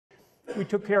we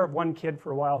took care of one kid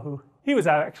for a while who, he was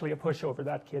actually a pushover,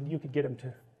 that kid. You could get him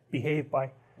to behave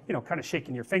by, you know, kind of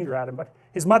shaking your finger at him, but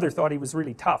his mother thought he was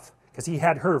really tough because he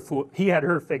had her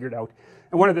figured out.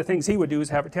 And one of the things he would do is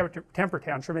have a temper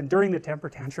tantrum, and during the temper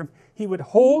tantrum, he would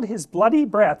hold his bloody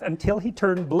breath until he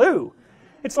turned blue.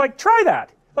 It's like, try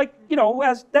that. Like, you know,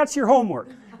 that's your homework.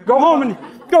 Go home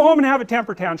and have a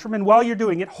temper tantrum, and while you're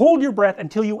doing it, hold your breath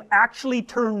until you actually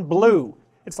turn blue.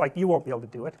 It's like, you won't be able to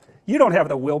do it. You don't have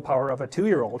the willpower of a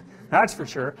 2-year-old, that's for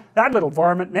sure. That little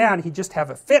varmint, man, he'd just have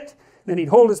a fit, then he'd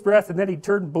hold his breath, and then he'd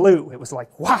turn blue. It was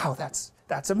like, wow, that's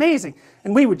amazing.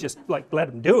 And we would just like let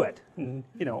him do it. And,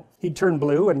 you know, he'd turn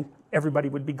blue, and everybody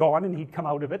would be gone, and he'd come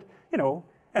out of it, you know,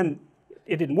 and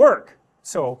it didn't work.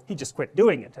 So he just quit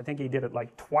doing it. I think he did it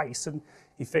like twice, and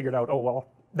he figured out, oh, well,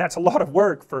 that's a lot of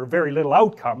work for very little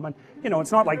outcome. And, you know,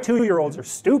 it's not like 2-year-olds are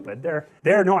stupid.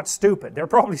 They're not stupid. They're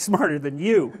probably smarter than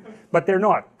you, but they're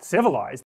not civilized.